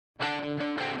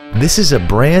This is a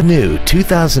brand new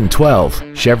 2012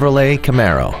 Chevrolet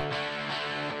Camaro.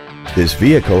 This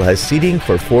vehicle has seating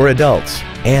for 4 adults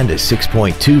and a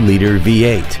 6.2-liter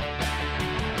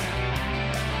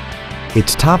V8.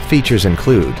 Its top features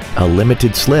include a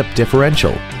limited slip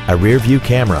differential, a rear-view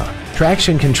camera,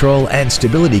 traction control and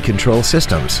stability control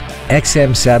systems,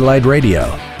 XM satellite radio,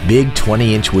 big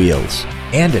 20-inch wheels,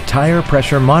 and a tire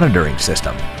pressure monitoring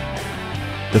system.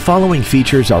 The following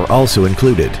features are also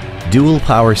included: dual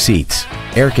power seats,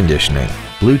 air conditioning,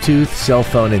 Bluetooth cell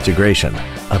phone integration,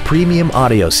 a premium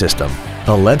audio system,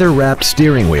 a leather-wrapped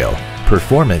steering wheel,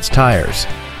 performance tires,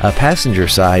 a passenger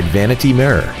side vanity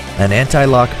mirror, an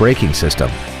anti-lock braking system,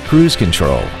 cruise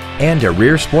control, and a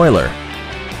rear spoiler.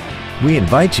 We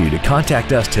invite you to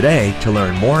contact us today to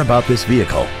learn more about this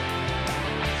vehicle.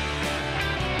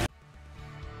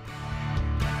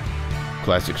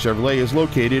 Classic Chevrolet is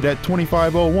located at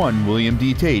 2501 William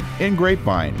D Tate in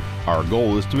Grapevine. Our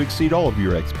goal is to exceed all of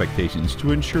your expectations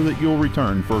to ensure that you'll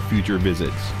return for future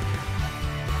visits.